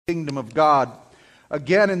Kingdom of God.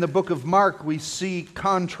 Again, in the book of Mark, we see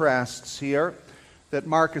contrasts here that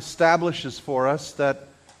Mark establishes for us that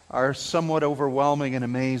are somewhat overwhelming and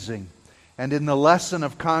amazing. And in the lesson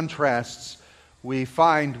of contrasts, we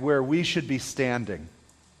find where we should be standing.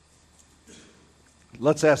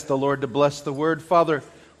 Let's ask the Lord to bless the word. Father,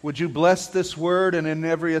 would you bless this word, and in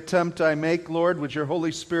every attempt I make, Lord, would your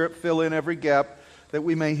Holy Spirit fill in every gap that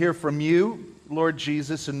we may hear from you, Lord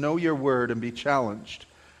Jesus, and know your word and be challenged.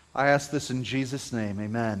 I ask this in Jesus' name.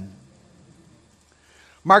 Amen.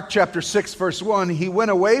 Mark chapter 6, verse 1, he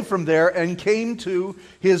went away from there and came to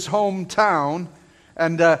his hometown.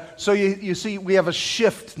 And so you see, we have a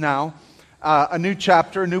shift now, a new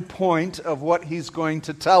chapter, a new point of what he's going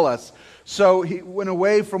to tell us. So he went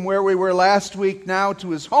away from where we were last week now to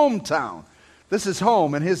his hometown. This is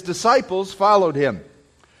home, and his disciples followed him.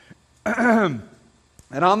 And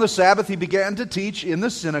on the Sabbath he began to teach in the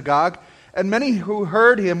synagogue, and many who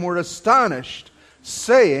heard him were astonished,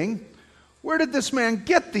 saying, "Where did this man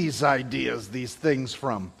get these ideas, these things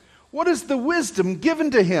from? What is the wisdom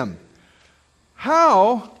given to him?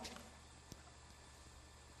 How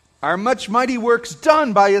are much mighty works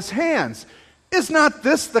done by his hands? Is not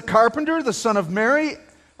this the carpenter, the son of Mary,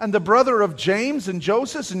 and the brother of James and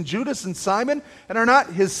Joseph and Judas and Simon? And are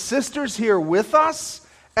not his sisters here with us?"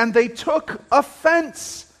 And they took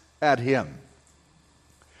offense at him.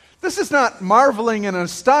 This is not marveling and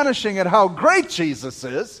astonishing at how great Jesus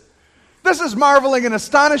is. This is marveling and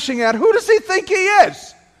astonishing at, who does he think he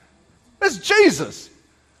is? It's Jesus.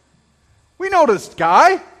 We know this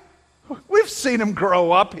guy. We've seen him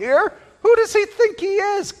grow up here. Who does he think he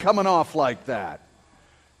is coming off like that?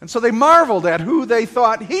 And so they marveled at who they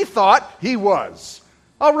thought he was.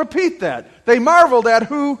 I'll repeat that. They marveled at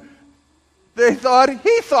who they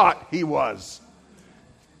thought he was.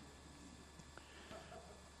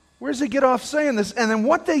 Where does he get off saying this? And then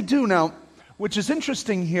what they do now, which is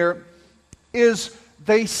interesting here, is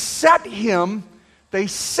they set him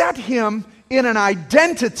in an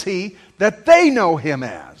identity that they know him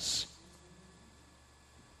as.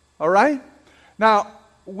 All right? Now,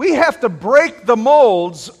 we have to break the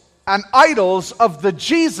molds and idols of the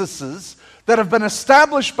Jesuses that have been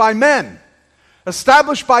established by men,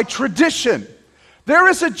 established by tradition. There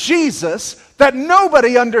is a Jesus that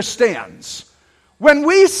nobody understands. When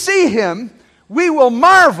we see him, we will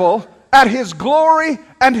marvel at his glory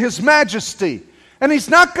and his majesty. And he's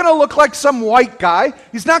not going to look like some white guy.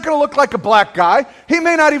 He's not going to look like a black guy. He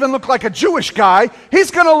may not even look like a Jewish guy.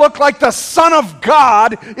 He's going to look like the Son of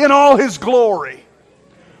God in all his glory.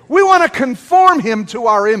 We want to conform him to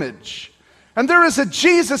our image. And there is a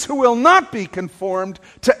Jesus who will not be conformed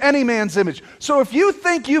to any man's image. So if you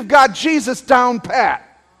think you've got Jesus down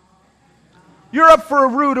pat, you're up for a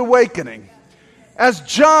rude awakening. As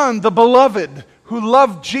John, the beloved, who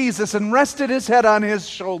loved Jesus and rested his head on his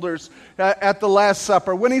shoulders at the Last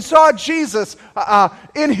Supper, when he saw Jesus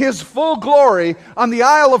in his full glory on the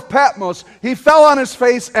Isle of Patmos, he fell on his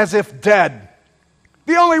face as if dead.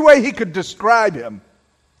 The only way he could describe him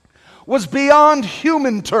was beyond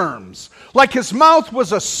human terms. Like his mouth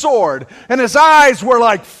was a sword, and his eyes were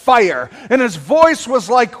like fire, and his voice was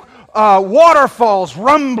like waterfalls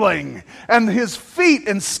rumbling, and his feet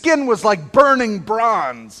and skin was like burning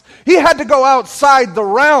bronze. He had to go outside the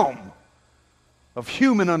realm of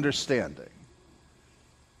human understanding.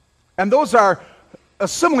 And those are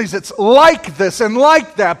similes. It's like this and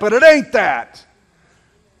like that, but it ain't that.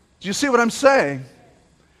 Do you see what I'm saying?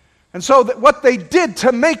 And so what they did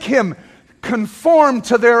to make him conform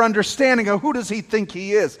to their understanding of who does he think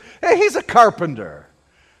he is. Hey, he's a carpenter.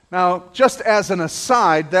 Now, just as an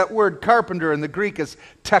aside, that word carpenter in the Greek is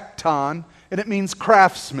tekton, and it means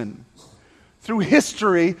craftsman. Through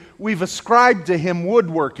history, we've ascribed to him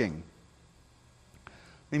woodworking.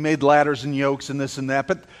 He made ladders and yokes and this and that,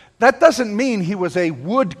 but that doesn't mean he was a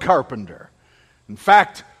wood carpenter. In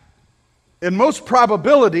fact, in most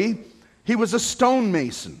probability, he was a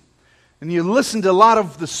stonemason. And you listen to a lot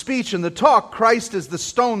of the speech and the talk, Christ is the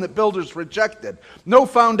stone that builders rejected. No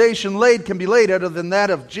foundation laid can be laid other than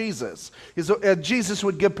that of Jesus. Jesus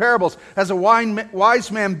would give parables. As a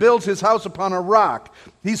wise man builds his house upon a rock,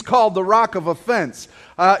 he's called the rock of offense.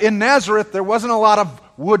 In Nazareth, there wasn't a lot of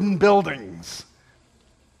wooden buildings.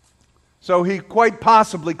 So he quite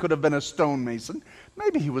possibly could have been a stonemason.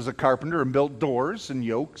 Maybe he was a carpenter and built doors and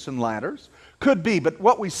yokes and ladders. Could be, but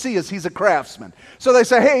what we see is he's a craftsman. So they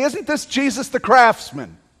say, hey, isn't this Jesus the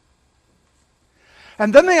craftsman?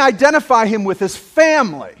 And then they identify him with his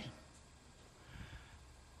family.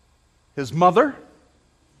 His mother,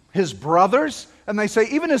 his brothers, and they say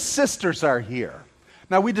even his sisters are here.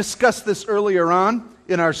 Now we discussed this earlier on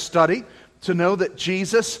in our study, to know that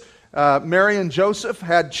Jesus, Mary and Joseph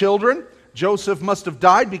had children. Joseph must have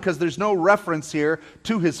died because there's no reference here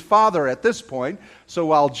to his father at this point. So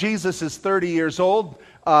while Jesus is 30 years old,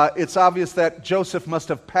 it's obvious that Joseph must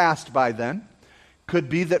have passed by then. Could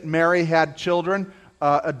be that Mary had children,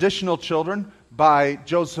 additional children, by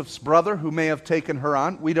Joseph's brother who may have taken her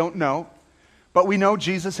on. We don't know. But we know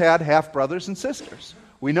Jesus had half-brothers and sisters.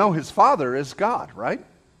 We know his father is God, right?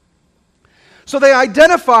 So they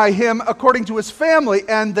identify him according to his family,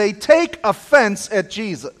 and they take offense at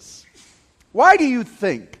Jesus. Why do you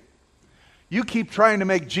think you keep trying to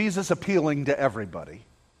make Jesus appealing to everybody?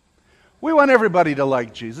 We want everybody to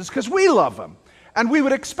like Jesus because we love him. And we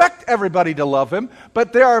would expect everybody to love him,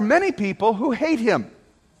 but there are many people who hate him.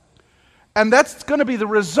 And that's going to be the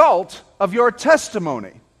result of your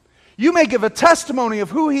testimony. You may give a testimony of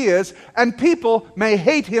who he is, and people may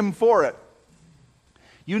hate him for it.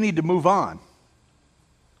 You need to move on.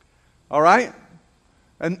 All right?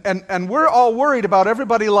 And we're all worried about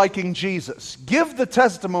everybody liking Jesus. Give the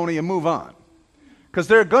testimony and move on. Because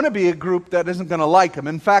there's going to be a group that isn't going to like him.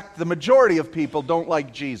 In fact, the majority of people don't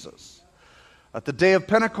like Jesus. At the day of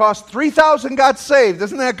Pentecost, 3,000 got saved.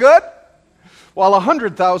 Isn't that good? While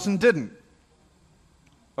 100,000 didn't.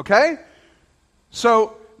 Okay?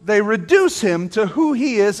 So they reduce him to who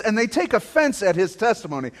he is, and they take offense at his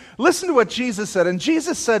testimony. Listen to what Jesus said. And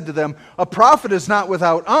Jesus said to them, "A prophet is not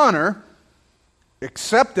without honor,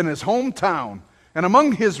 except in his hometown, and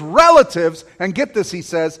among his relatives," and get this, he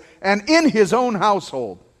says, "and in his own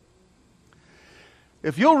household."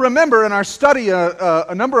 If you'll remember in our study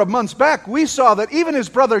a number of months back, we saw that even his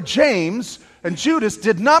brother James and Judas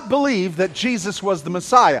did not believe that Jesus was the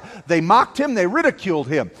Messiah. They mocked him, they ridiculed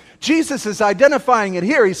him. Jesus is identifying it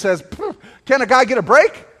here. He says, can a guy get a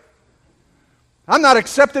break? I'm not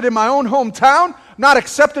accepted in my own hometown, not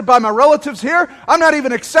accepted by my relatives here. I'm not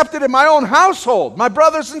even accepted in my own household. My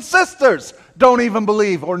brothers and sisters don't even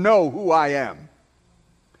believe or know who I am.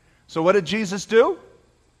 So what did Jesus do?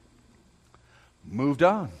 Moved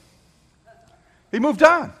on. He moved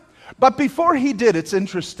on. But before he did, it's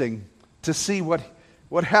interesting to see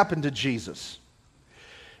what happened to Jesus.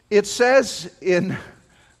 It says in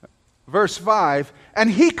verse 5, "And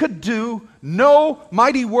he could do no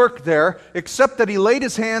mighty work there, except that he laid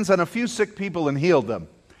his hands on a few sick people and healed them.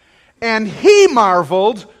 And he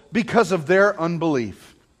marveled because of their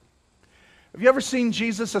unbelief." Have you ever seen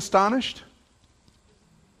Jesus astonished?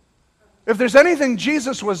 If there's anything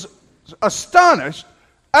Jesus was astonished,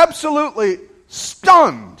 absolutely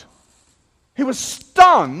stunned. He was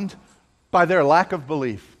stunned by their lack of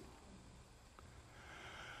belief.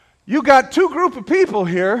 You got two groups of people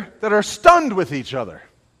here that are stunned with each other.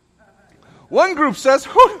 One group says,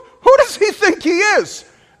 who does he think he is?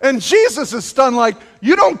 And Jesus is stunned like,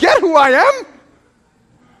 you don't get who I am?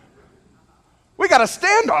 We got a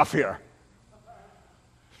standoff here.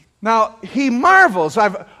 Now, he marvels.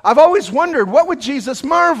 I've always wondered, what would Jesus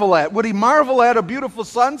marvel at? Would he marvel at a beautiful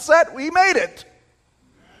sunset? He made it.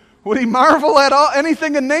 Would he marvel at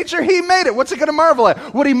anything in nature? He made it. What's he going to marvel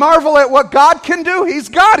at? Would he marvel at what God can do? He's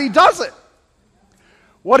God. He does it.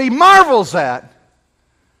 What he marvels at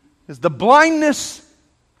is the blindness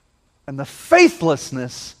and the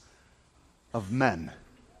faithlessness of men.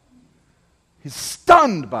 He's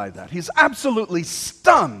stunned by that. He's absolutely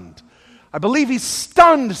stunned. I believe he's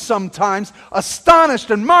stunned sometimes,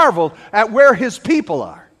 astonished and marveled at where his people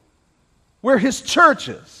are, where his church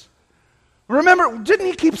is. Remember, didn't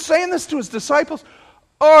he keep saying this to his disciples?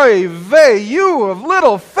 Oy vey, you of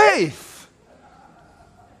little faith.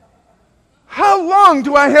 How long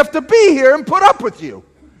do I have to be here and put up with you?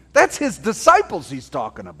 That's his disciples he's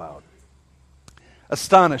talking about.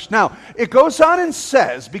 Astonished. Now, it goes on and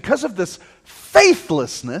says, because of this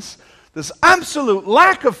faithlessness, this absolute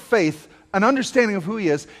lack of faith, an understanding of who he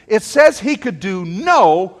is, it says he could do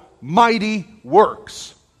no mighty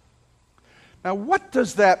works. Now, what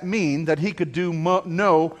does that mean, that he could do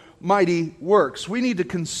no mighty works? We need to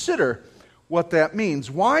consider what that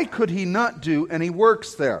means. Why could he not do any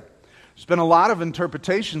works there? There's been a lot of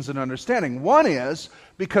interpretations and understanding. One is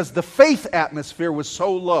because the faith atmosphere was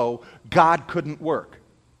so low, God couldn't work.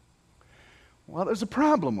 Well, there's a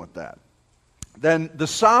problem with that. Then the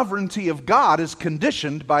sovereignty of God is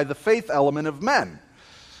conditioned by the faith element of men.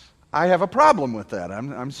 I have a problem with that.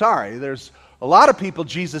 I'm sorry. There's a lot of people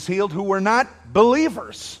Jesus healed who were not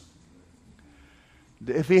believers.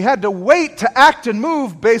 If he had to wait to act and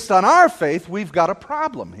move based on our faith, we've got a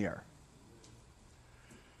problem here.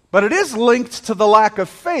 But it is linked to the lack of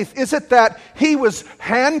faith. Is it that he was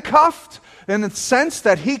handcuffed in the sense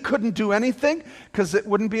that he couldn't do anything because it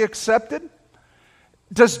wouldn't be accepted?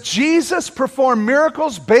 Does Jesus perform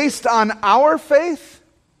miracles based on our faith?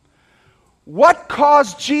 What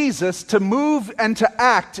caused Jesus to move and to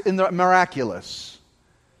act in the miraculous?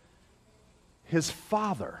 His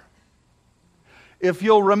Father. If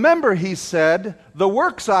you'll remember, he said, "The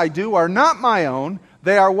works I do are not my own,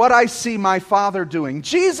 they are what I see my Father doing."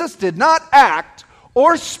 Jesus did not act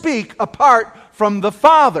or speak apart from the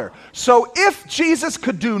Father. So if Jesus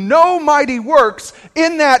could do no mighty works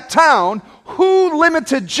in that town, who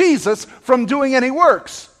limited Jesus from doing any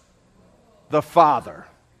works? The Father.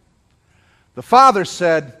 The Father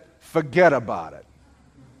said, "Forget about it.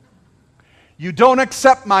 You don't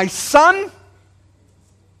accept my Son,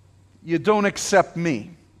 you don't accept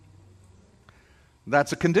me."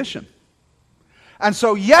 That's a condition. And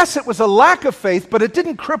so, yes, it was a lack of faith, but it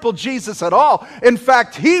didn't cripple Jesus at all. In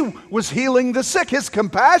fact, he was healing the sick, his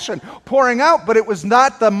compassion pouring out, but it was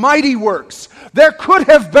not the mighty works. There could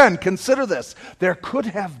have been, consider this, there could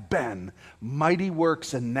have been mighty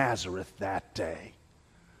works in Nazareth that day.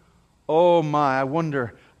 Oh my,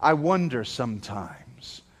 I wonder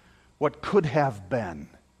sometimes what could have been.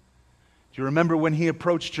 Do you remember when he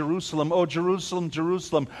approached Jerusalem? "Oh, Jerusalem,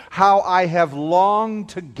 Jerusalem, how I have longed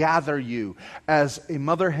to gather you as a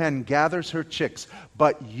mother hen gathers her chicks,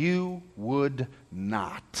 but you would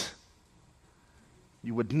not."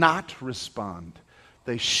 You would not respond.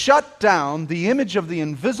 They shut down the image of the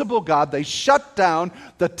invisible God. They shut down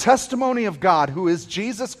the testimony of God, who is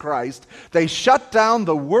Jesus Christ. They shut down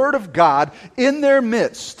the Word of God in their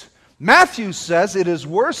midst. Matthew says it is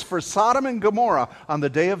worse for Sodom and Gomorrah on the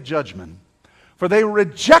day of judgment. For they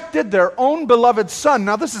rejected their own beloved Son.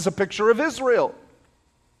 Now this is a picture of Israel,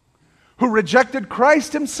 who rejected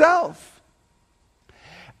Christ himself.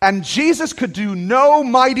 And Jesus could do no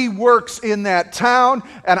mighty works in that town,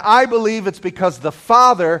 and I believe it's because the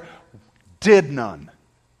Father did none.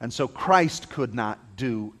 And so Christ could not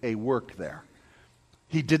do a work there.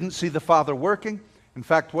 He didn't see the Father working. In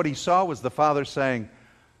fact, what he saw was the Father saying,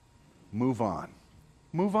 "Move on,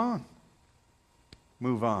 move on,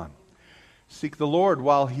 move on. Seek the Lord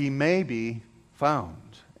while he may be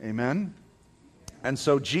found." Amen? And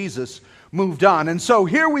so Jesus moved on. And so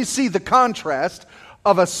here we see the contrast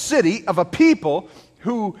of a city, of a people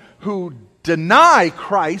who deny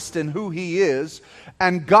Christ and who he is,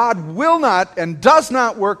 and God will not and does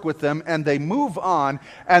not work with them, and they move on.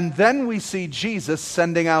 And then we see Jesus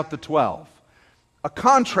sending out the 12. A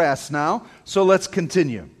contrast now, so let's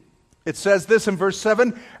continue. It says this in verse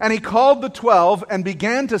 7, "And he called the 12 and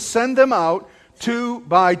began to send them out 2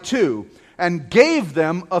 by 2, and gave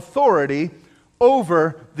them authority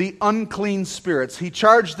over the unclean spirits. He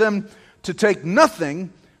charged them to take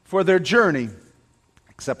nothing for their journey,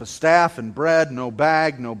 except a staff and bread, no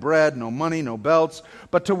bag, no bread, no money, no belts,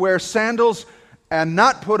 but to wear sandals and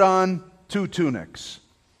not put on 2 tunics.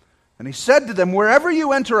 And he said to them, wherever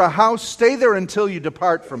you enter a house, stay there until you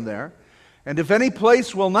depart from there. And if any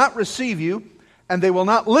place will not receive you, and they will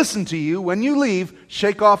not listen to you, when you leave,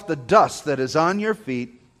 shake off the dust that is on your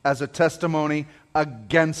feet as a testimony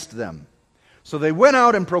against them. So they went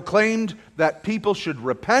out and proclaimed that people should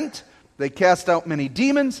repent. They cast out many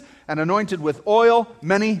demons and anointed with oil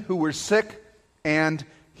many who were sick and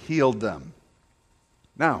healed them.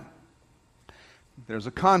 Now, there's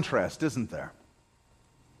a contrast, isn't there?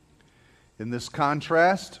 In this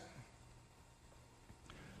contrast,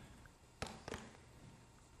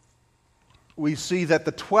 we see that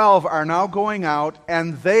the 12 are now going out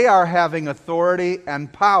and they are having authority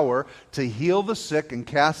and power to heal the sick and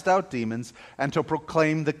cast out demons and to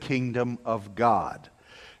proclaim the kingdom of God.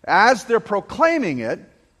 As they're proclaiming it,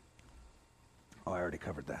 I already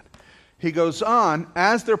covered that. He goes on,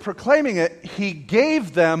 as they're proclaiming it, he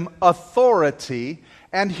gave them authority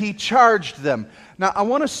and he charged them. Now, I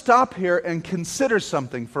want to stop here and consider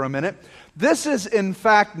something for a minute. This is, in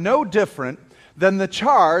fact, no different than the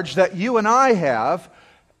charge that you and I have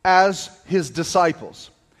as his disciples.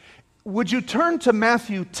 Would you turn to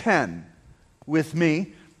Matthew 10 with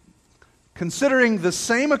me, considering the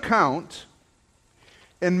same account?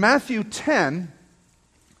 In Matthew 10,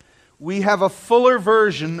 we have a fuller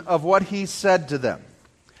version of what he said to them.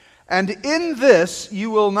 And in this,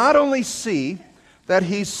 you will not only see that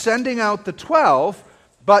he's sending out the 12,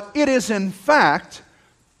 but it is in fact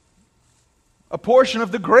a portion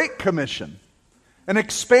of the Great Commission and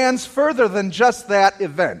expands further than just that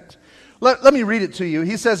event. Let me read it to you.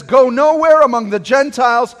 He says, go nowhere among the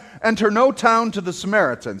Gentiles, enter no town to the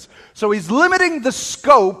Samaritans. So he's limiting the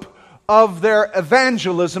scope of their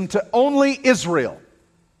evangelism to only Israel.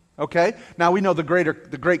 Okay? Now we know the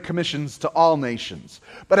Great Commission's to all nations.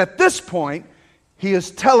 But at this point, he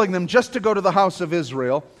is telling them just to go to the house of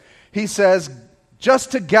Israel. He says,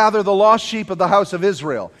 just to gather the lost sheep of the house of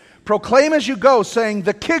Israel. Proclaim as you go, saying,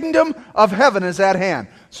 the kingdom of heaven is at hand.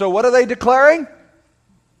 So what are they declaring?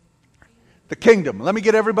 The kingdom. Let me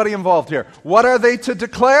get everybody involved here. What are they to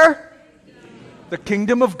declare? The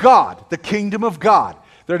kingdom of God. The kingdom of God.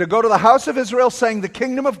 They're to go to the house of Israel saying the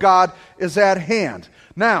kingdom of God is at hand.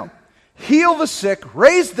 Now, heal the sick,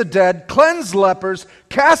 raise the dead, cleanse lepers,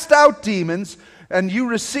 cast out demons, and you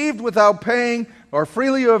received without paying, or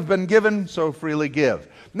freely you have been given, so freely give.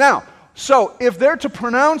 Now, so if they're to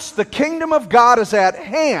pronounce the kingdom of God is at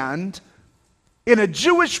hand, in a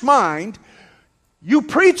Jewish mind, you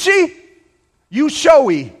preachy, you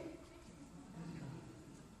showy.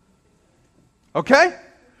 Okay?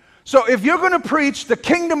 So if you're going to preach the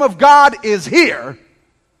kingdom of God is here,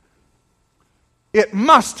 it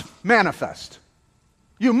must manifest.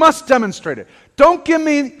 You must demonstrate it. Don't give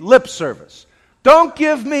me lip service. Don't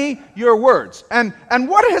give me your words. And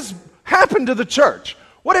what has happened to the church?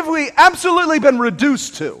 What have we absolutely been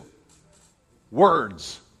reduced to?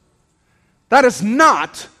 Words. That is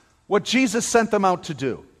not what Jesus sent them out to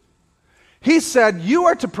do. He said, you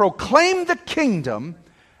are to proclaim the kingdom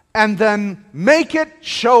and then make it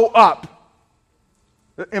show up.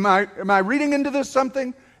 Am I reading into this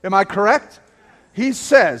something? Am I correct? He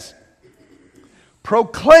says,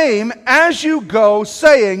 proclaim as you go,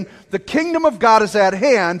 saying, the kingdom of God is at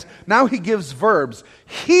hand. Now he gives verbs.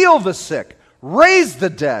 Heal the sick, raise the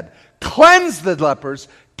dead, cleanse the lepers,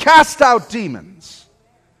 cast out demons.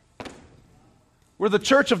 We're the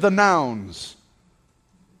church of the nouns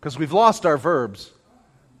because we've lost our verbs.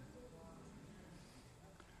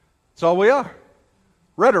 That's all we are.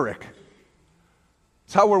 Rhetoric.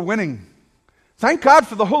 It's how we're winning. Thank God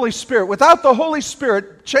for the Holy Spirit. Without the Holy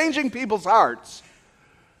Spirit changing people's hearts,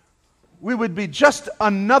 we would be just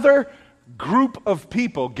another group of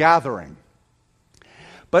people gathering.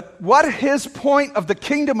 But what his point of the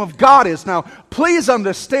kingdom of God is, now please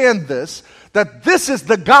understand this, that this is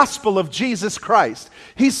the gospel of Jesus Christ.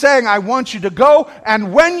 He's saying, I want you to go,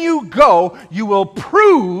 and when you go, you will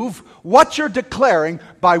prove what you're declaring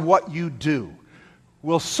by what you do.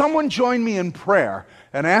 Will someone join me in prayer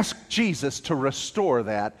and ask Jesus to restore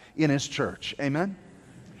that in his church? Amen?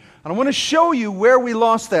 And I want to show you where we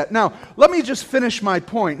lost that. Now, let me just finish my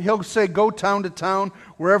point. He'll say, go town to town,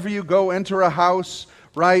 wherever you go, enter a house,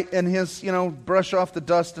 right? And his, brush off the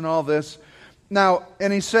dust and all this. Now,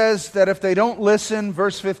 and he says that if they don't listen,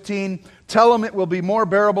 verse 15, tell them it will be more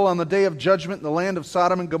bearable on the day of judgment in the land of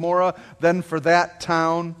Sodom and Gomorrah than for that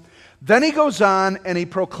town. Then he goes on and he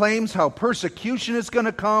proclaims how persecution is going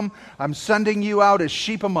to come. I'm sending you out as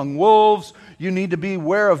sheep among wolves. You need to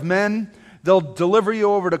beware of men. They'll deliver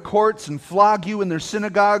you over to courts and flog you in their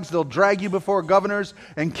synagogues. They'll drag you before governors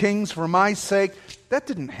and kings for my sake. That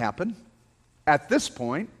didn't happen at this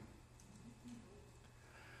point.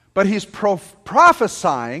 But he's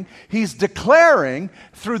prophesying, he's declaring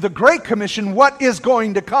through the Great Commission what is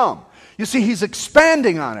going to come. You see, he's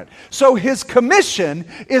expanding on it. So his commission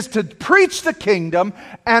is to preach the kingdom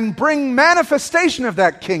and bring manifestation of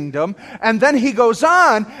that kingdom. And then he goes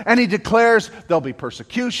on and he declares there'll be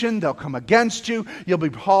persecution, they'll come against you, you'll be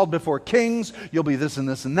hauled before kings, you'll be this and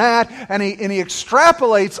this and that. And he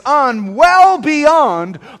extrapolates on well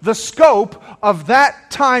beyond the scope of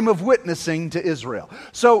that time of witnessing to Israel.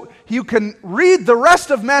 So you can read the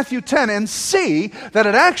rest of Matthew 10 and see that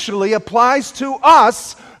it actually applies to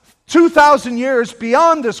us 2,000 years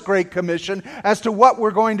beyond this Great Commission as to what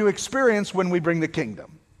we're going to experience when we bring the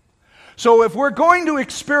kingdom. So if we're going to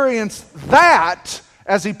experience that,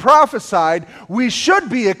 as he prophesied, we should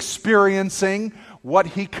be experiencing what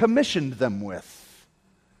he commissioned them with.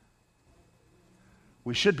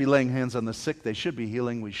 We should be laying hands on the sick, they should be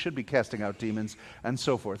healing, we should be casting out demons, and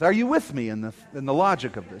so forth. Are you with me in the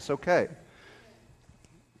logic of this? Okay.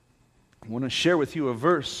 I want to share with you a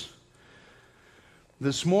verse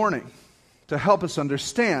this morning to help us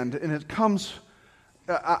understand, and it comes,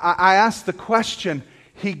 I asked the question,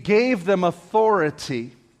 he gave them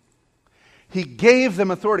authority. He gave them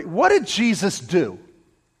authority. What did Jesus do?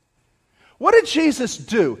 What did Jesus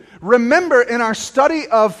do? Remember, in our study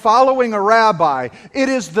of following a rabbi, it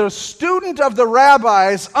is the student of the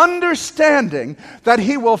rabbi's understanding that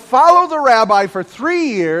he will follow the rabbi for 3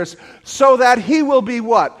 years so that he will be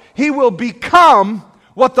what? He will become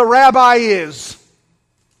what the rabbi is.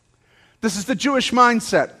 This is the Jewish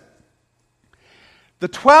mindset. The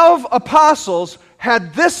 12 apostles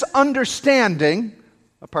had this understanding,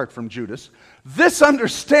 apart from Judas, this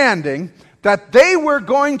understanding that they were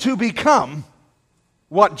going to become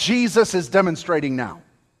what Jesus is demonstrating now.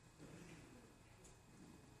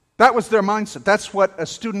 That was their mindset. That's what a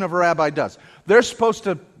student of a rabbi does. They're supposed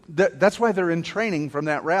to That's why they're in training from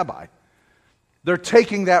that rabbi. They're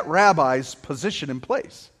taking that rabbi's position in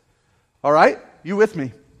place. All right? You with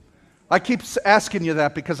me? I keep asking you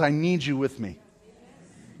that because I need you with me.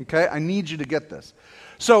 Okay? I need you to get this.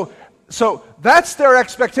 So that's their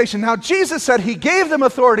expectation. Now, Jesus said he gave them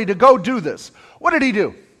authority to go do this. What did he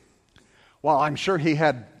do? Well, I'm sure he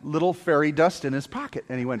had little fairy dust in his pocket.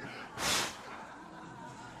 And he went,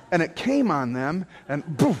 and it came on them,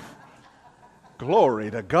 and boom,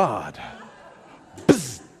 glory to God.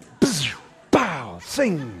 Bzz, bzz, bow,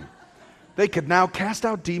 sing. They could now cast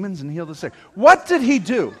out demons and heal the sick. What did he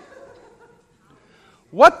do?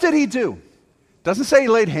 What did he do? Doesn't say he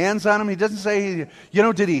laid hands on them. He doesn't say,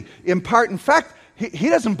 did he impart? In fact, he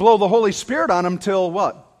doesn't blow the Holy Spirit on them till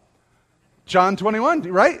what? John 21,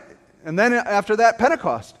 right? And then after that,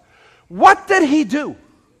 Pentecost. What did he do?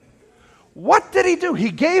 What did he do? He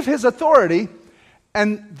gave his authority,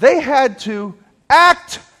 and they had to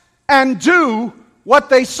act and do what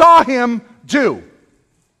they saw him do.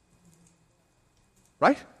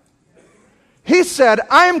 Right? He said,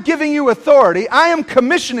 I am giving you authority. I am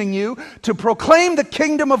commissioning you to proclaim the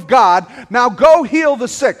kingdom of God. Now go heal the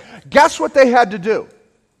sick. Guess what they had to do?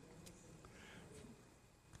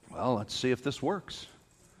 Well, let's see if this works.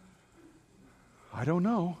 I don't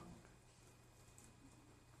know.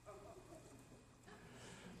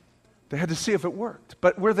 They had to see if it worked.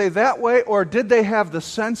 But were they that way, or did they have the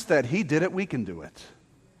sense that he did it, we can do it?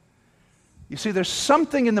 You see, there's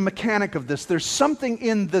something in the mechanic of this. There's something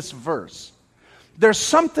in this verse. There's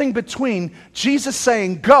something between Jesus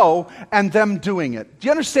saying go and them doing it. Do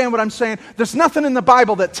you understand what I'm saying? There's nothing in the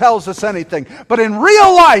Bible that tells us anything. But in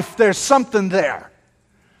real life, there's something there.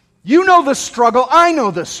 You know the struggle. I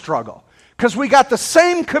know the struggle. Because we got the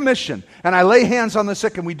same commission. And I lay hands on the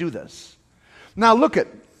sick and we do this. Now look at,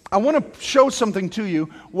 I want to show something to you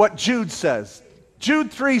what Jude says.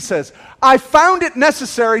 Jude 3 says, I found it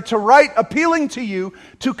necessary to write appealing to you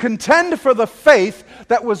to contend for the faith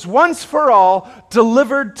that was once for all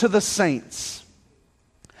delivered to the saints.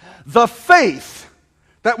 The faith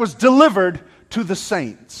that was delivered to the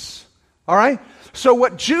saints. All right? So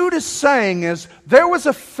what Jude is saying is there was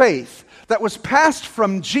a faith that was passed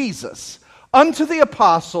from Jesus unto the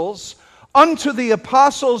apostles,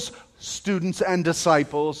 students and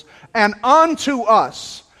disciples, and unto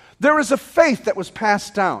us. There is a faith that was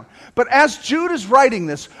passed down. But as Jude is writing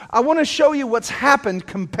this, I want to show you what's happened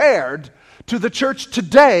compared to the church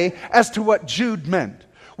today as to what Jude meant.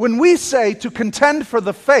 When we say to contend for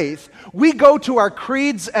the faith, we go to our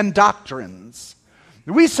creeds and doctrines.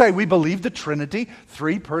 We say we believe the Trinity,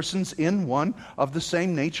 3 persons in one, of the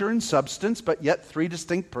same nature and substance, but yet 3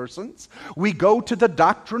 distinct persons. We go to the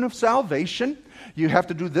doctrine of salvation. You have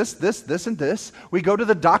to do this, and this. We go to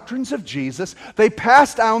the doctrines of Jesus. They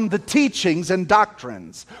pass down the teachings and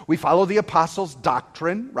doctrines. We follow the apostles'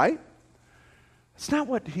 doctrine, right? That's not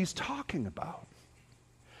what he's talking about.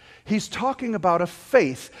 He's talking about a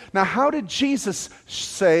faith. Now, how did Jesus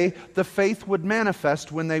say the faith would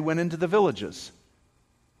manifest when they went into the villages?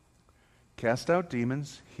 Cast out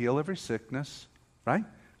demons, heal every sickness, right?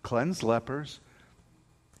 Cleanse lepers.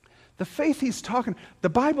 The faith he's talking, the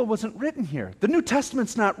Bible wasn't written here. The New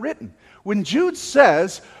Testament's not written. When Jude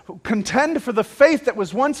says, contend for the faith that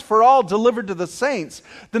was once for all delivered to the saints,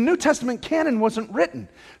 the New Testament canon wasn't written.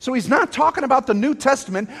 So he's not talking about the New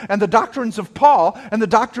Testament and the doctrines of Paul and the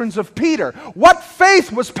doctrines of Peter. What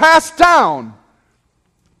faith was passed down?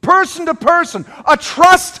 Person to person, a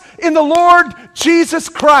trust in the Lord Jesus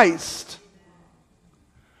Christ.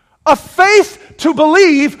 A faith to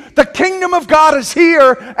believe the kingdom of God is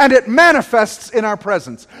here and it manifests in our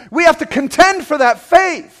presence. We have to contend for that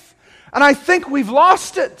faith. And I think we've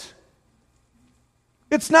lost it.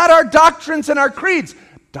 It's not our doctrines and our creeds.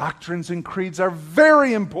 Doctrines and creeds are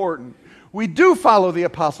very important. We do follow the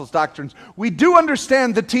apostles' doctrines. We do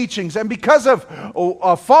understand the teachings. And because of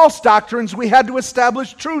false doctrines, we had to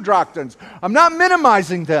establish true doctrines. I'm not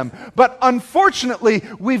minimizing them. But unfortunately,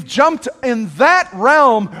 we've jumped in that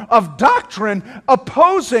realm of doctrine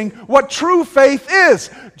opposing what true faith is.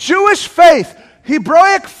 Jewish faith,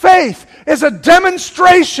 Hebraic faith, is a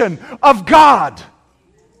demonstration of God.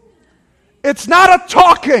 It's not a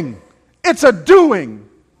talking. It's a doing.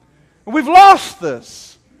 We've lost this.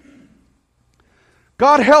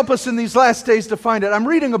 God help us in these last days to find it. I'm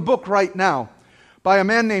reading a book right now by a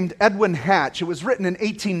man named Edwin Hatch. It was written in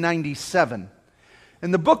 1897.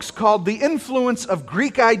 And the book's called The Influence of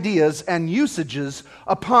Greek Ideas and Usages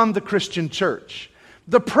Upon the Christian Church.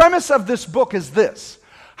 The premise of this book is this.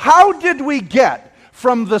 How did we get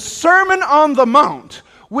from the Sermon on the Mount,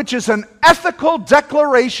 which is an ethical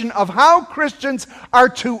declaration of how Christians are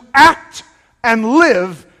to act and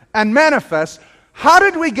live and manifest. How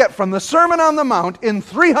did we get from the Sermon on the Mount in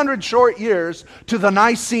 300 short years to the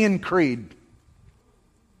Nicene Creed?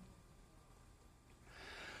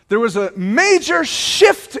 There was a major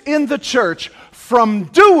shift in the church from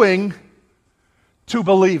doing to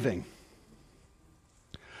believing.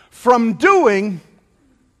 From doing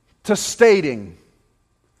to stating.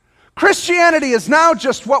 Christianity is now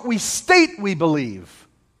just what we state we believe.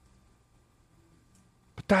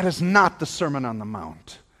 But that is not the Sermon on the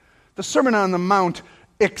Mount. The Sermon on the Mount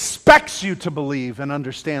expects you to believe and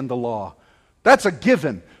understand the law. That's a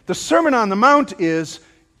given. The Sermon on the Mount is,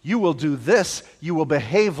 you will do this, you will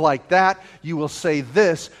behave like that, you will say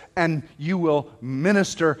this, and you will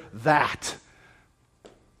minister that.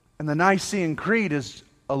 And the Nicene Creed is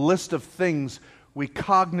a list of things we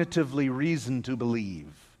cognitively reason to believe.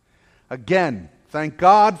 Again, thank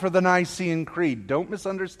God for the Nicene Creed. Don't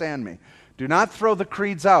misunderstand me. Do not throw the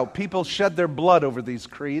creeds out. People shed their blood over these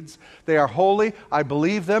creeds. They are holy. I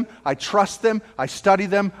believe them. I trust them. I study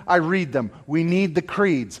them. I read them. We need the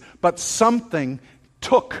creeds. But something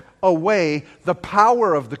took away the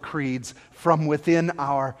power of the creeds from within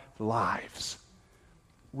our lives.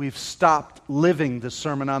 We've stopped living the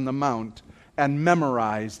Sermon on the Mount and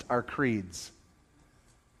memorized our creeds.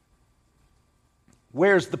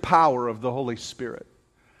 Where's the power of the Holy Spirit?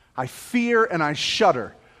 I fear and I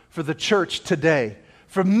shudder for the church today,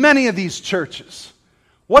 for many of these churches.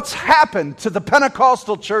 What's happened to the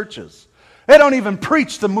Pentecostal churches? They don't even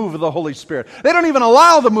preach the move of the Holy Spirit. They don't even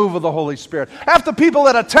allow the move of the Holy Spirit. Half the people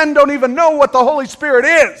that attend don't even know what the Holy Spirit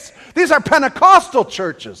is. These are Pentecostal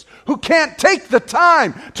churches who can't take the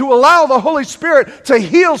time to allow the Holy Spirit to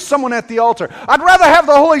heal someone at the altar. I'd rather have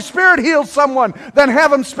the Holy Spirit heal someone than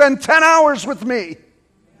have him spend 10 hours with me.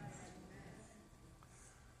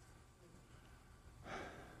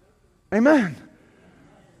 Amen.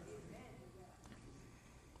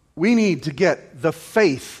 We need to get the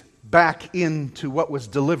faith back into what was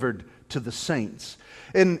delivered to the saints.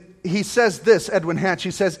 And he says this, Edwin Hatch,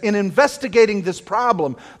 he says, in investigating this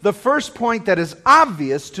problem, the first point that is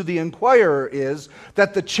obvious to the inquirer is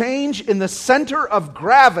that the change in the center of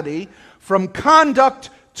gravity from conduct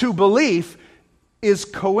to belief is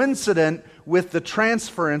coincident with the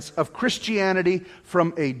transference of Christianity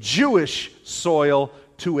from a Jewish soil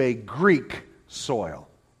to a Greek soil.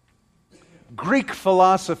 Greek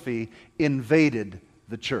philosophy invaded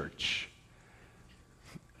the church.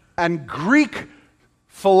 And Greek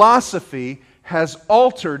philosophy has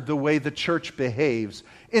altered the way the church behaves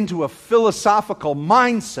into a philosophical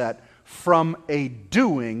mindset from a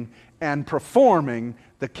doing and performing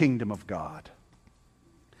the kingdom of God.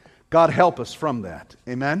 God help us from that.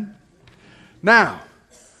 Amen? Now,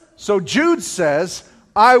 so Jude says,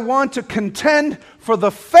 I want to contend for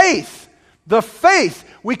the faith. The faith.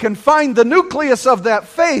 We can find the nucleus of that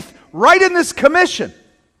faith right in this commission.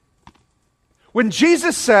 When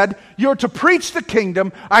Jesus said, you're to preach the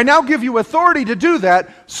kingdom, I now give you authority to do that.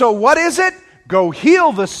 So what is it? Go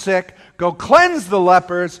heal the sick, go cleanse the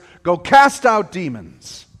lepers, go cast out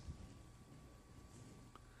demons.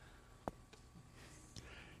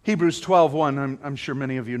 Hebrews 12:1, I'm sure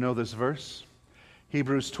many of you know this verse.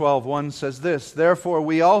 Hebrews 12:1 says this, therefore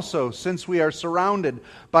we also, since we are surrounded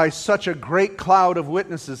by such a great cloud of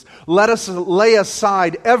witnesses, let us lay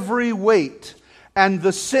aside every weight and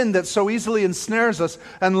the sin that so easily ensnares us,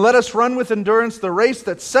 and let us run with endurance the race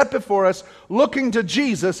that's set before us, looking to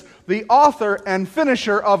Jesus, the author and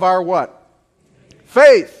finisher of our what?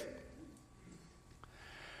 Faith.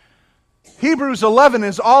 Hebrews 11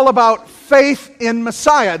 is all about faith in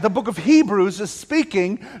Messiah. The book of Hebrews is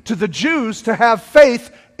speaking to the Jews to have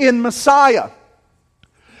faith in Messiah.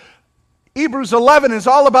 Hebrews 11 is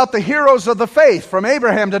all about the heroes of the faith, from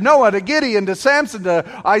Abraham to Noah to Gideon to Samson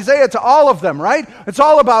to Isaiah to all of them, right? It's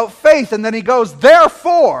all about faith. And then he goes,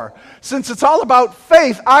 therefore, since it's all about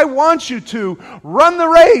faith, I want you to run the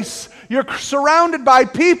race. You're surrounded by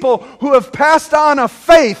people who have passed on a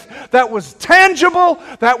faith that was tangible,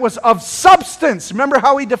 that was of substance. Remember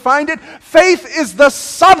how he defined it? Faith is the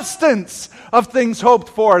substance of things hoped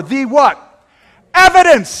for. The what?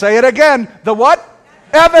 Evidence. Say it again. The what?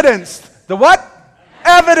 Evidence. The what?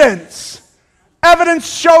 Evidence. Evidence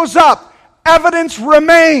shows up. Evidence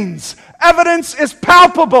remains. Evidence is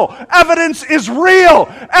palpable. Evidence is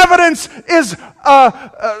real. Evidence is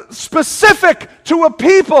specific to a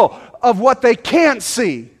people of what they can't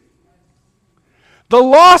see. The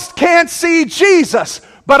lost can't see Jesus,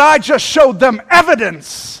 but I just showed them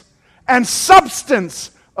evidence and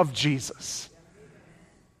substance of Jesus.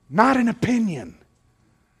 Not an opinion,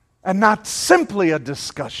 and not simply a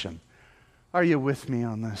discussion. Are you with me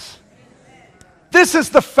on this? This is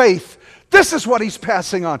the faith. This is what he's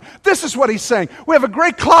passing on. This is what he's saying. We have a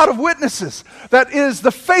great cloud of witnesses. That is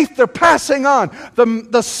the faith they're passing on,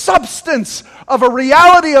 the substance of a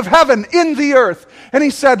reality of heaven in the earth. And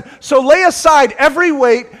he said, so lay aside every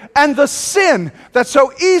weight and the sin that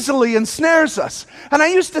so easily ensnares us. And I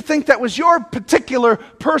used to think that was your particular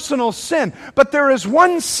personal sin. But there is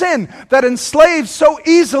one sin that enslaves so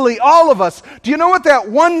easily all of us. Do you know what that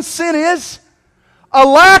one sin is? A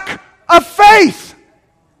lack of faith.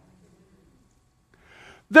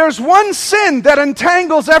 There's one sin that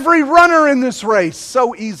entangles every runner in this race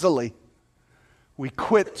so easily. We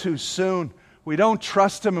quit too soon. We don't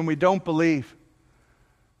trust him and we don't believe.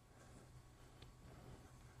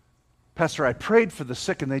 Pastor, I prayed for the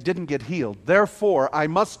sick and they didn't get healed. Therefore, I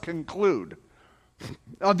must conclude.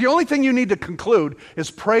 The only thing you need to conclude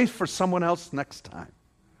is pray for someone else next time.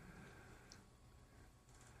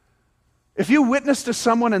 If you witness to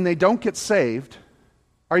someone and they don't get saved,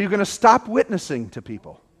 are you going to stop witnessing to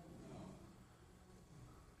people?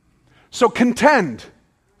 So contend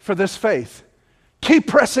for this faith. Keep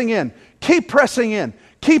pressing in. Keep pressing in.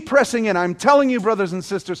 Keep pressing in. I'm telling you, brothers and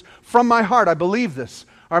sisters, from my heart, I believe this.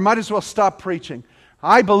 Or I might as well stop preaching.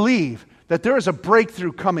 I believe that there is a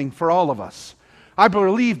breakthrough coming for all of us. I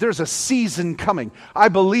believe there's a season coming. I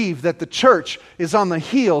believe that the church is on the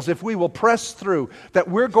heels, if we will press through, that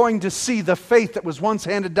we're going to see the faith that was once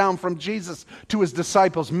handed down from Jesus to his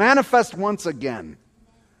disciples manifest once again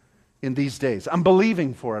in these days. I'm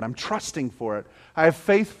believing for it. I'm trusting for it. I have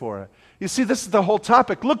faith for it. You see, this is the whole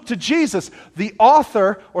topic. Look to Jesus, the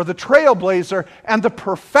author or the trailblazer and the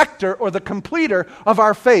perfecter or the completer of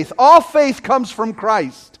our faith. All faith comes from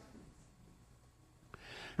Christ.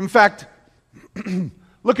 In fact,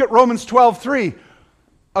 look at Romans 12:3.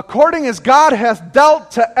 According as God hath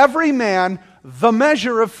dealt to every man the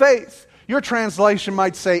measure of faith. Your translation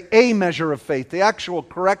might say a measure of faith. The actual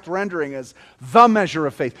correct rendering is the measure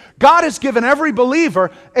of faith. God has given every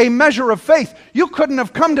believer a measure of faith. You couldn't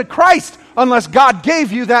have come to Christ unless God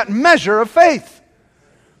gave you that measure of faith.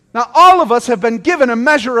 Now, all of us have been given a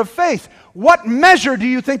measure of faith. What measure do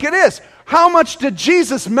you think it is? How much did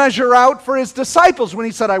Jesus measure out for his disciples when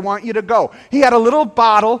he said, I want you to go? He had a little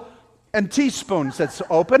bottle and teaspoon. He said, so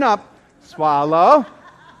open up, swallow.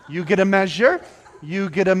 You get a measure.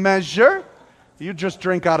 You get a measure. You just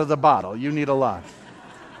drink out of the bottle. You need a lot.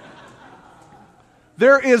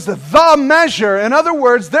 There is the measure. In other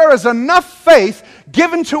words, there is enough faith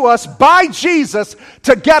given to us by Jesus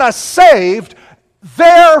to get us saved.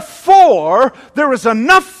 Therefore, there is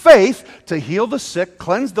enough faith to heal the sick,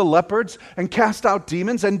 cleanse the leopards, and cast out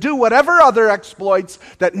demons, and do whatever other exploits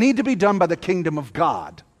that need to be done by the kingdom of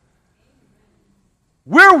God.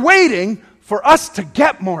 We're waiting for us to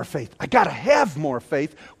get more faith. I got to have more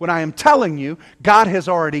faith when I am telling you God has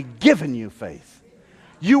already given you faith.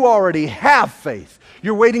 You already have faith.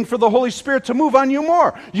 You're waiting for the Holy Spirit to move on you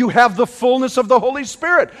more. You have the fullness of the Holy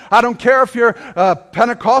Spirit. I don't care if you're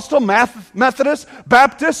Pentecostal, Methodist,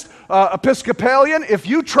 Baptist, Episcopalian. If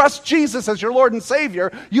you trust Jesus as your Lord and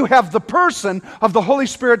Savior, you have the person of the Holy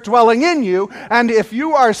Spirit dwelling in you. And if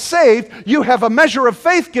you are saved, you have a measure of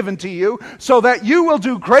faith given to you so that you will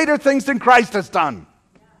do greater things than Christ has done.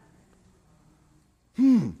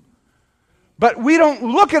 But we don't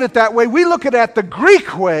look at it that way. We look at it the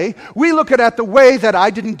Greek way. We look at it the way that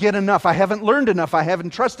I didn't get enough. I haven't learned enough. I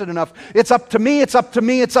haven't trusted enough. It's up to me. It's up to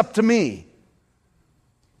me. It's up to me.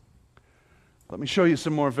 Let me show you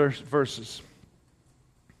some more verses.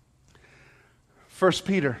 1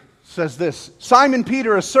 Peter says this. Simon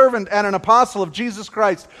Peter, a servant and an apostle of Jesus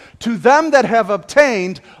Christ, to them that have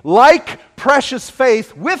obtained like precious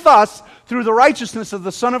faith with us through the righteousness of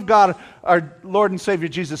the Son of God, our Lord and Savior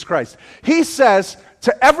Jesus Christ. He says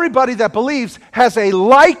to everybody that believes has a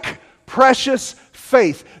like precious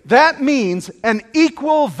faith. That means an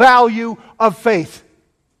equal value of faith.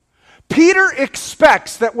 Peter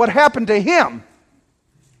expects that what happened to him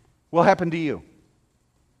will happen to you.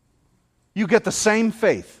 You get the same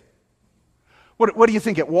faith. What do you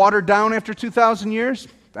think? It watered down after 2,000 years?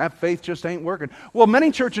 That faith just ain't working. Well,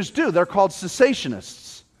 many churches do. They're called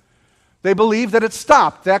cessationists. They believe that it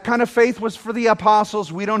stopped. That kind of faith was for the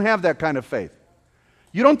apostles. We don't have that kind of faith.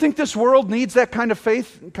 You don't think this world needs that kind of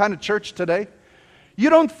faith, kind of church today? You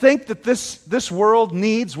don't think that this world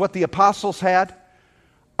needs what the apostles had?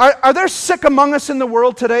 Are there sick among us in the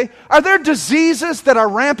world today? Are there diseases that are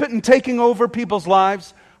rampant and taking over people's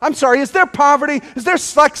lives? I'm sorry, is there poverty? Is there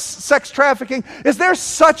sex trafficking? Is there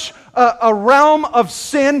such a realm of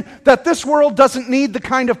sin that this world doesn't need the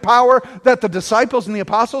kind of power that the disciples and the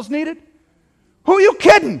apostles needed? Who are you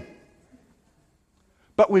kidding?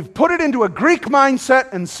 But we've put it into a Greek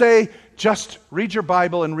mindset and say, Just read your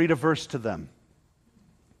Bible and read a verse to them.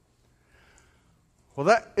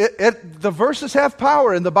 Well, the verses have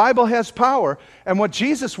power, and the Bible has power, and what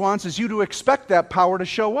Jesus wants is you to expect that power to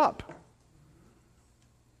show up.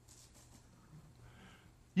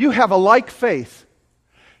 You have a like faith.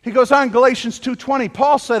 He goes on, Galatians 2:20,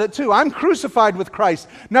 Paul said it too, I'm crucified with Christ.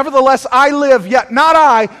 Nevertheless, I live, yet not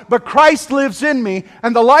I, but Christ lives in me,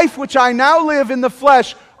 and the life which I now live in the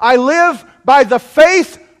flesh, I live by the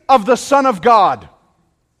faith of the Son of God.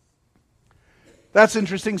 That's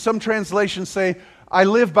interesting. Some translations say, I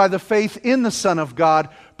live by the faith in the Son of God,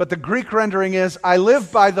 but the Greek rendering is, I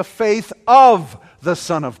live by the faith of the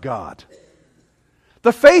Son of God.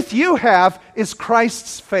 The faith you have is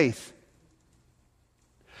Christ's faith.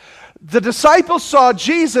 The disciples saw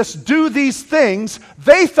Jesus do these things.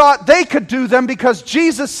 They thought they could do them because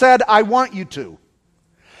Jesus said, I want you to.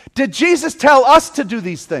 Did Jesus tell us to do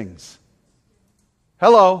these things?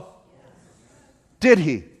 Hello? Did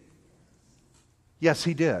he? Yes,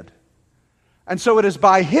 he did. And so it is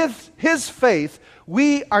by his faith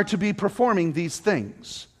we are to be performing these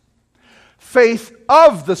things. Faith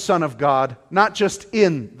of the Son of God, not just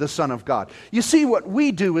in the Son of God. You see, what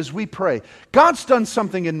we do is we pray. God's done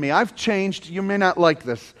something in me. I've changed. You may not like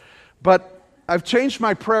this, but I've changed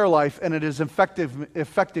my prayer life, and it is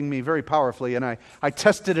affecting me very powerfully, and I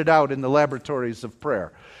tested it out in the laboratories of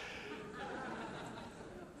prayer.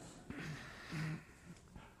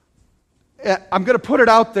 I'm going to put it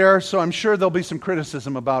out there, so I'm sure there'll be some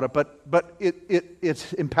criticism about it, but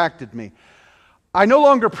it's impacted me. I no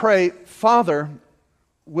longer pray, Father,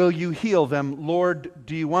 will you heal them? Lord,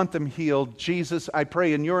 do you want them healed? Jesus, I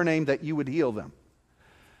pray in your name that you would heal them.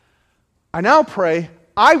 I now pray,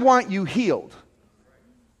 I want you healed.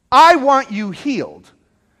 I want you healed.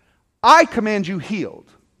 I command you healed.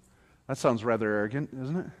 That sounds rather arrogant,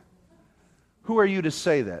 isn't it? Who are you to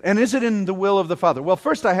say that? And is it in the will of the Father? Well,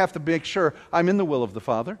 first I have to make sure I'm in the will of the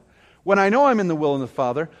Father. When I know I'm in the will of the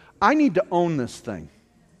Father, I need to own this thing.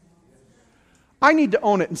 I need to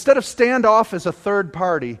own it. Instead of stand off as a third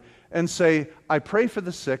party and say, I pray for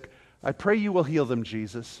the sick. I pray you will heal them,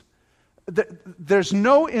 Jesus. There's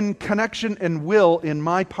no connection and will in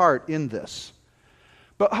my part in this.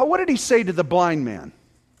 But what did he say to the blind man?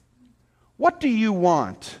 What do you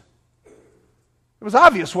want? It was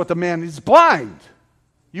obvious what the man is blind.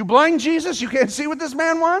 You blind, Jesus? You can't see what this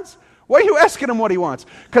man wants? Why are you asking him what he wants?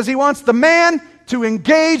 Because he wants the man to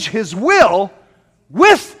engage his will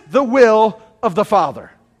with the will of the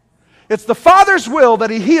Father. It's the Father's will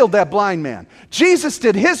that he healed that blind man. Jesus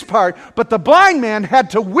did his part, but the blind man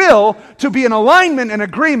had to will to be in alignment and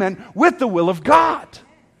agreement with the will of God.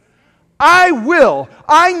 I will.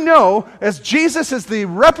 I know, as Jesus is the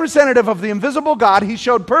representative of the invisible God, he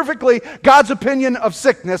showed perfectly God's opinion of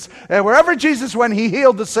sickness, and wherever Jesus went, he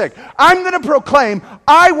healed the sick. I'm going to proclaim,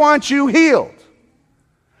 I want you healed.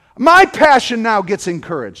 My passion now gets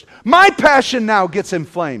encouraged. My passion now gets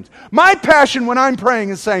inflamed. My passion when I'm praying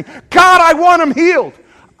is saying, God, I want them healed.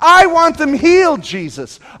 I want them healed,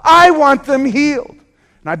 Jesus. I want them healed.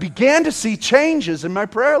 And I began to see changes in my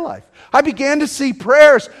prayer life. I began to see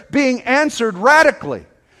prayers being answered radically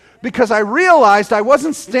because I realized I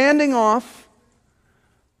wasn't standing off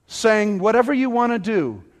saying, whatever you want to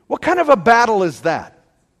do. What kind of a battle is that?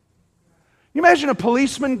 You imagine a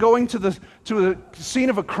policeman going to the scene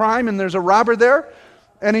of a crime and there's a robber there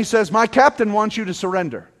and he says, my captain wants you to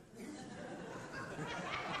surrender.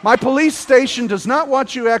 My police station does not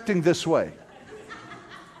want you acting this way.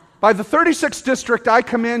 By the 36th district, I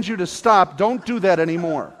command you to stop. Don't do that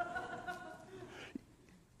anymore.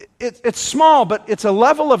 It's small, but it's a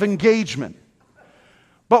level of engagement.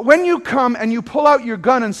 But when you come and you pull out your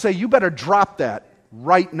gun and say, you better drop that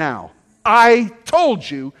right now. I told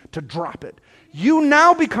you to drop it. You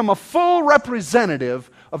now become a full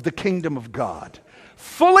representative of the kingdom of God.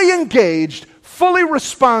 Fully engaged, fully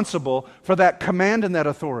responsible for that command and that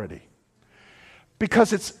authority.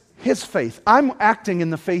 Because it's his faith. I'm acting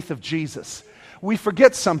in the faith of Jesus. We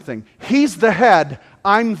forget something. He's the head.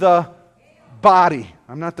 I'm the body.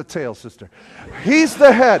 I'm not the tail, sister. He's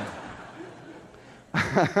the head.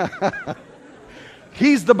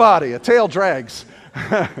 He's the body. A tail drags.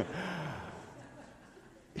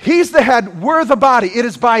 He's the head. We're the body. It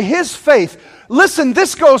is by his faith. Listen,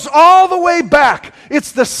 this goes all the way back.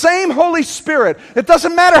 It's the same Holy Spirit. It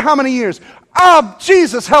doesn't matter how many years.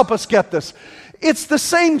 Jesus, help us get this. It's the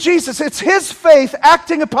same Jesus. It's his faith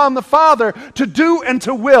acting upon the Father to do and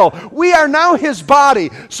to will. We are now his body.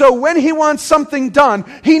 So when he wants something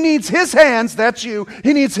done, he needs his hands, that's you.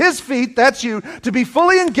 He needs his feet, that's you, to be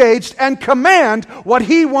fully engaged and command what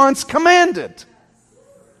he wants commanded.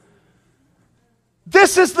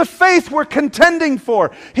 This is the faith we're contending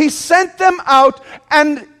for. He sent them out,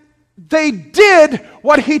 and they did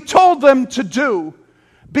what he told them to do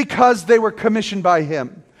because they were commissioned by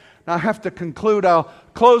him. Now I have to conclude. I'll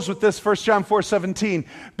close with this, 1 John 4:17.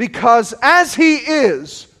 Because as he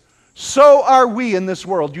is, so are we in this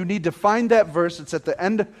world. You need to find that verse. It's at the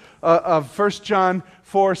end of 1 John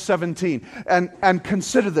 4:17. And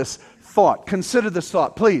consider this thought. Consider this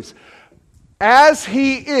thought, please. As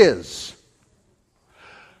he is,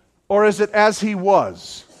 or is it as he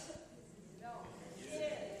was?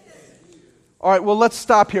 All right, well, let's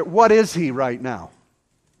stop here. What is he right now?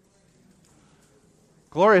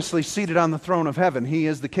 Gloriously seated on the throne of heaven. He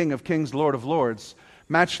is the King of kings, Lord of lords,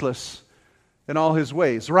 matchless in all his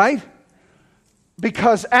ways, right?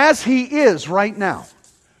 Because as he is right now,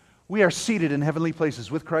 we are seated in heavenly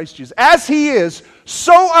places with Christ Jesus. As he is,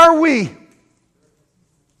 so are we.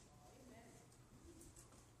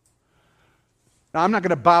 Now, I'm not going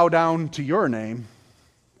to bow down to your name,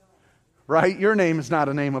 right? Your name is not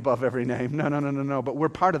a name above every name. No. But we're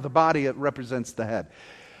part of the body. It represents the head.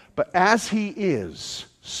 But as he is,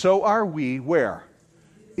 so are we where?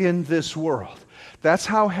 In this world. That's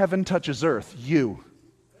how heaven touches earth, you.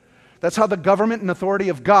 That's how the government and authority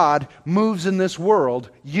of God moves in this world,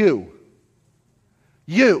 you.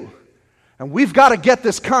 You. And we've got to get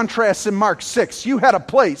this contrast in Mark 6. You had a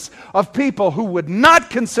place of people who would not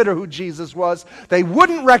consider who Jesus was. They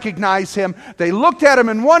wouldn't recognize him. They looked at him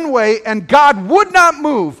in one way, and God would not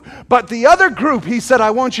move. But the other group, he said, I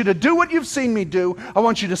want you to do what you've seen me do. I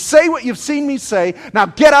want you to say what you've seen me say. Now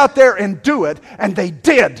get out there and do it. And they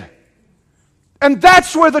did. And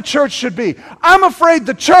that's where the church should be. I'm afraid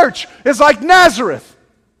the church is like Nazareth.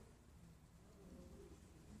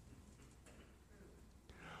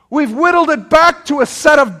 We've whittled it back to a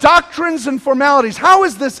set of doctrines and formalities. How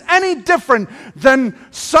is this any different than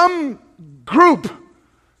some group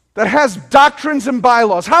that has doctrines and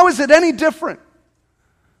bylaws? How is it any different?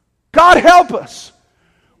 God help us.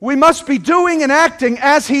 We must be doing and acting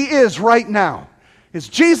as he is right now. Is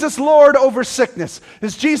Jesus Lord over sickness?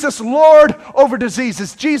 Is Jesus Lord over disease?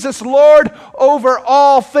 Is Jesus Lord over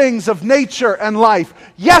all things of nature and life?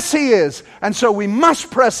 Yes, he is. And so we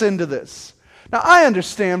must press into this. Now, I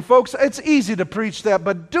understand, folks, it's easy to preach that,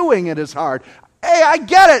 but doing it is hard. Hey, I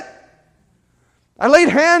get it. I laid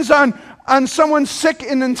hands on someone sick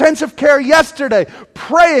in intensive care yesterday,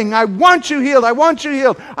 praying, I want you healed, I want you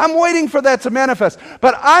healed. I'm waiting for that to manifest.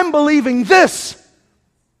 But I'm believing this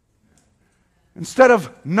instead of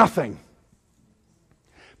nothing.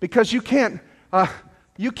 Because you can't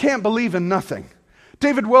believe in nothing.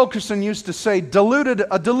 David Wilkerson used to say, a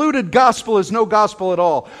diluted gospel is no gospel at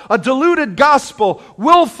all. A diluted gospel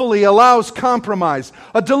willfully allows compromise.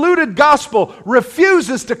 A diluted gospel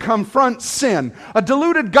refuses to confront sin. A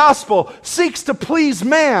diluted gospel seeks to please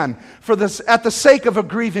man at the sake of a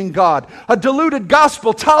grieving God. A diluted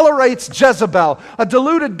gospel tolerates Jezebel. A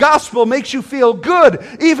diluted gospel makes you feel good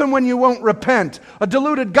even when you won't repent. A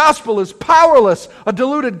diluted gospel is powerless. A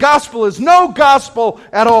diluted gospel is no gospel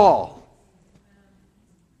at all.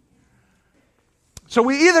 So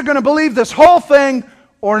we're either going to believe this whole thing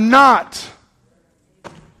or not.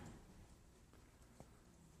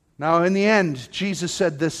 Now, in the end, Jesus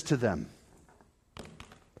said this to them.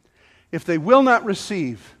 If they will not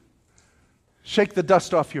receive, shake the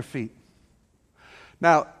dust off your feet.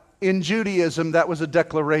 Now, in Judaism, that was a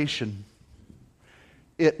declaration.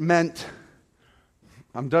 It meant,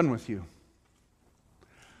 I'm done with you.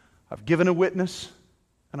 I've given a witness,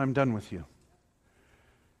 and I'm done with you.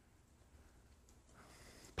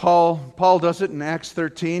 Paul does it in Acts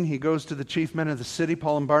 13. He goes to the chief men of the city,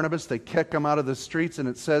 Paul and Barnabas. They kick them out of the streets, and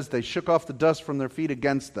it says they shook off the dust from their feet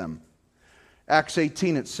against them. Acts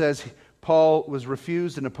 18, it says Paul was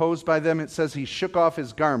refused and opposed by them. It says he shook off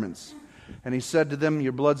his garments, and he said to them,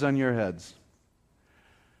 your blood's on your heads.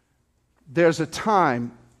 There's a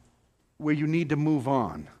time where you need to move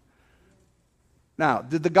on. Now,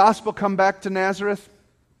 did the gospel come back to Nazareth?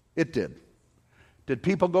 It did. Did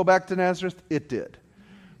people go back to Nazareth? It did.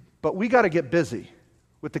 But we got to get busy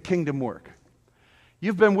with the kingdom work.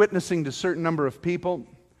 You've been witnessing to a certain number of people.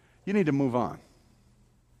 You need to move on.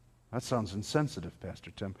 That sounds insensitive,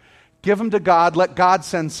 Pastor Tim. Give them to God. Let God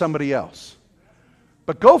send somebody else.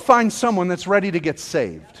 But go find someone that's ready to get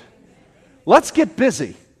saved. Let's get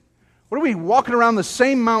busy. What are we walking around the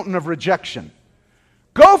same mountain of rejection?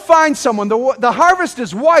 Go find someone. The harvest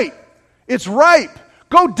is white. It's ripe.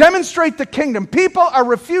 Go demonstrate the kingdom. People are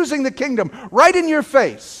refusing the kingdom right in your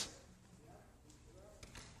face.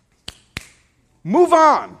 Move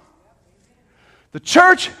on. The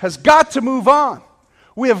church has got to move on.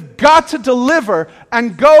 We have got to deliver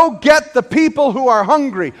and go get the people who are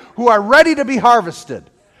hungry, who are ready to be harvested.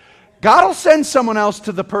 God will send someone else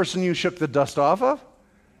to the person you shook the dust off of.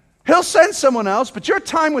 He'll send someone else, but your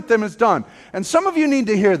time with them is done. And some of you need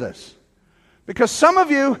to hear this. Because some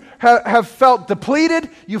of you have felt depleted,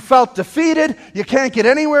 you felt defeated, you can't get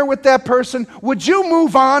anywhere with that person. Would you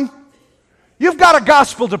move on? You've got a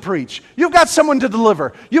gospel to preach. You've got someone to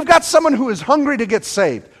deliver. You've got someone who is hungry to get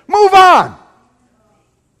saved. Move on.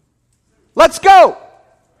 Let's go.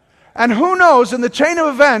 And who knows, in the chain of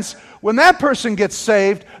events, when that person gets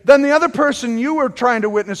saved, then the other person you were trying to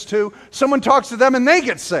witness to, someone talks to them and they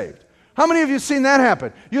get saved. How many of you have seen that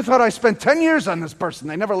happen? You thought, I spent 10 years on this person.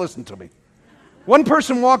 They never listened to me. One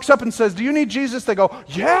person walks up and says, do you need Jesus? They go,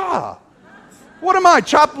 yeah. What am I,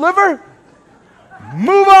 chopped liver?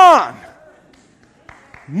 Move on.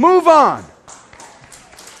 Move on.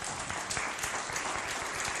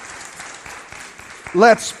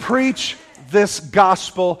 Let's preach this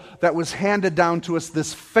gospel that was handed down to us,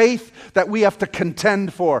 this faith that we have to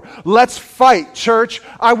contend for. Let's fight, church.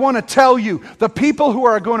 I want to tell you, the people who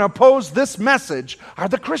are going to oppose this message are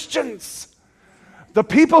the Christians. The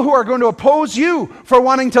people who are going to oppose you for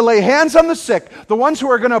wanting to lay hands on the sick, the ones who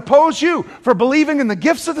are going to oppose you for believing in the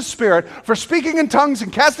gifts of the Spirit, for speaking in tongues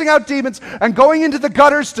and casting out demons and going into the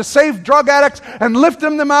gutters to save drug addicts and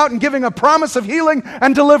lifting them out and giving a promise of healing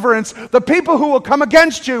and deliverance, the people who will come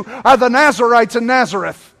against you are the Nazarites in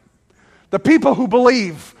Nazareth. The people who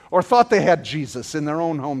believe or thought they had Jesus in their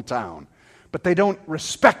own hometown. But they don't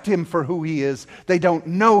respect him for who he is. They don't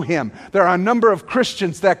know him. There are a number of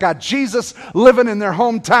Christians that got Jesus living in their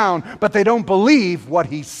hometown, but they don't believe what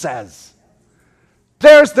he says.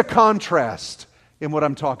 There's the contrast in what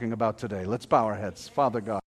I'm talking about today. Let's bow our heads. Father God.